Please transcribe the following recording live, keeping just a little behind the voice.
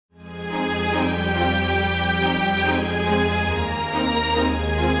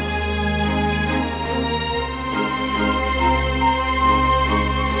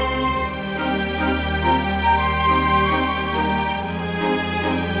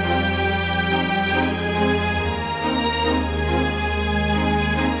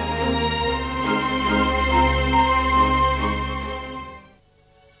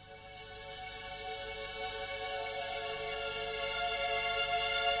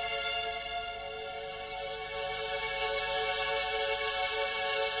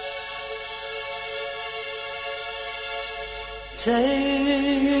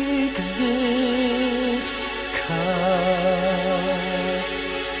Take this cup,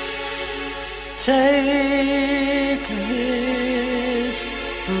 take this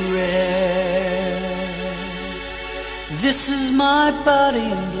bread. This is my body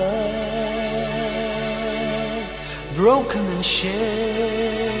and blood, broken and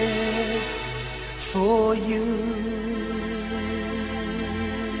shed for you.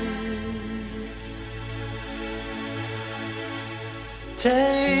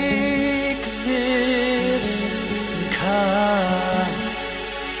 Take this cup,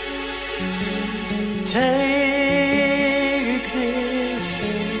 take this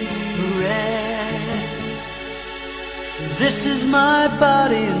bread. This is my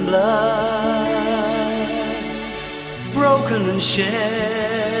body and blood, broken and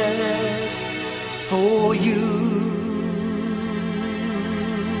shed for you.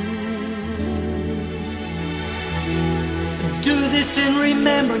 Do this in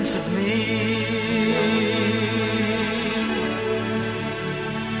remembrance of me.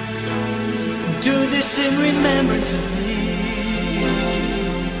 Do this in remembrance of me.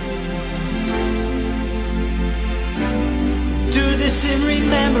 Do this in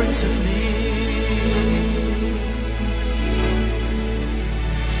remembrance of me.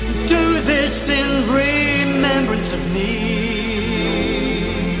 Do this in remembrance of me.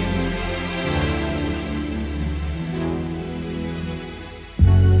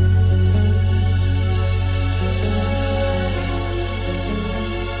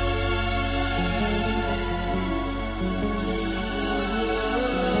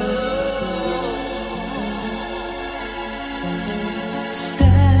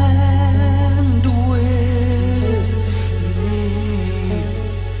 Stand with me.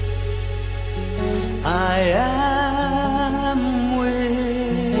 I am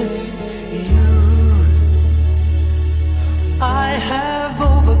with you. I have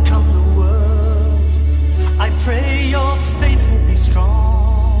overcome the world. I pray your faith will be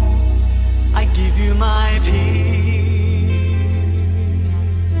strong. I give you my peace.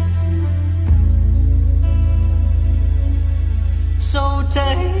 So take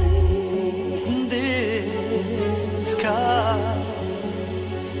this cup,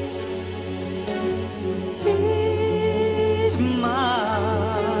 eat my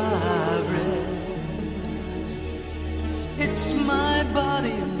bread. It's my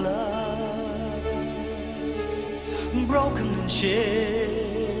body and blood, broken and shed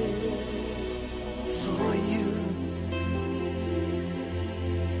for you.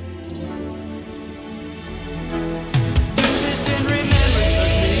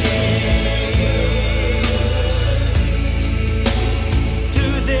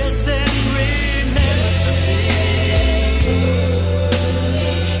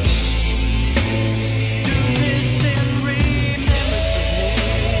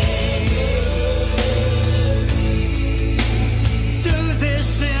 Do